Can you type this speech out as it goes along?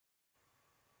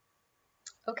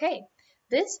Okay,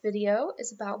 this video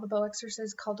is about the bow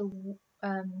exercise called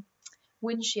a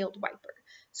windshield wiper.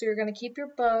 So you're going to keep your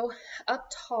bow up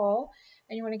tall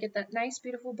and you want to get that nice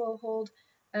beautiful bow hold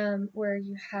where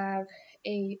you have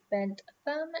a bent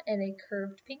thumb and a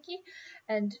curved pinky.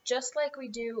 And just like we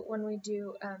do when we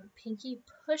do pinky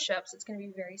push-ups, it's going to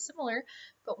be very similar,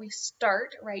 but we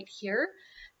start right here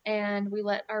and we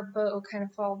let our bow kind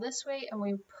of fall this way and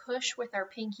we push with our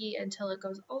pinky until it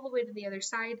goes all the way to the other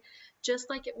side,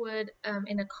 just like it would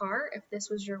in a car if this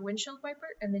was your windshield wiper,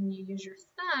 and then you use your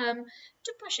thumb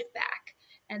to push it back,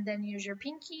 and then use your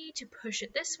pinky to push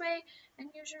it this way, and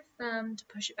use your thumb to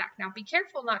push it back. Now be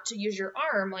careful not to use your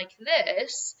arm like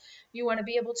this. You want to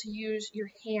be able to use your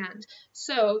hand.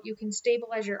 So you can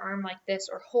stabilize your arm like this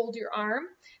or hold your arm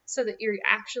so that you're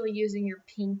actually using your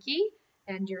pinky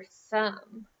and your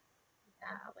thumb.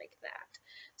 Like that.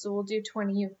 So we'll do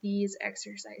 20 of these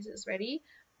exercises. Ready?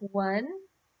 1,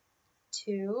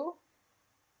 2,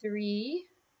 3,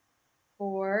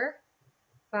 4,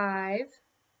 5,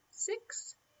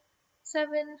 6,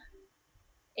 7,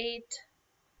 8,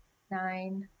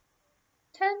 9,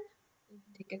 10. You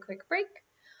can take a quick break.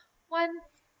 1,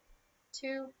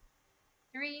 2,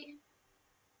 3,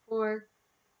 4,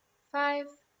 5,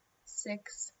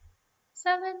 6,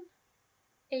 7,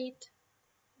 8,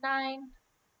 9,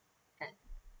 10.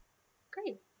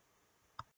 Great.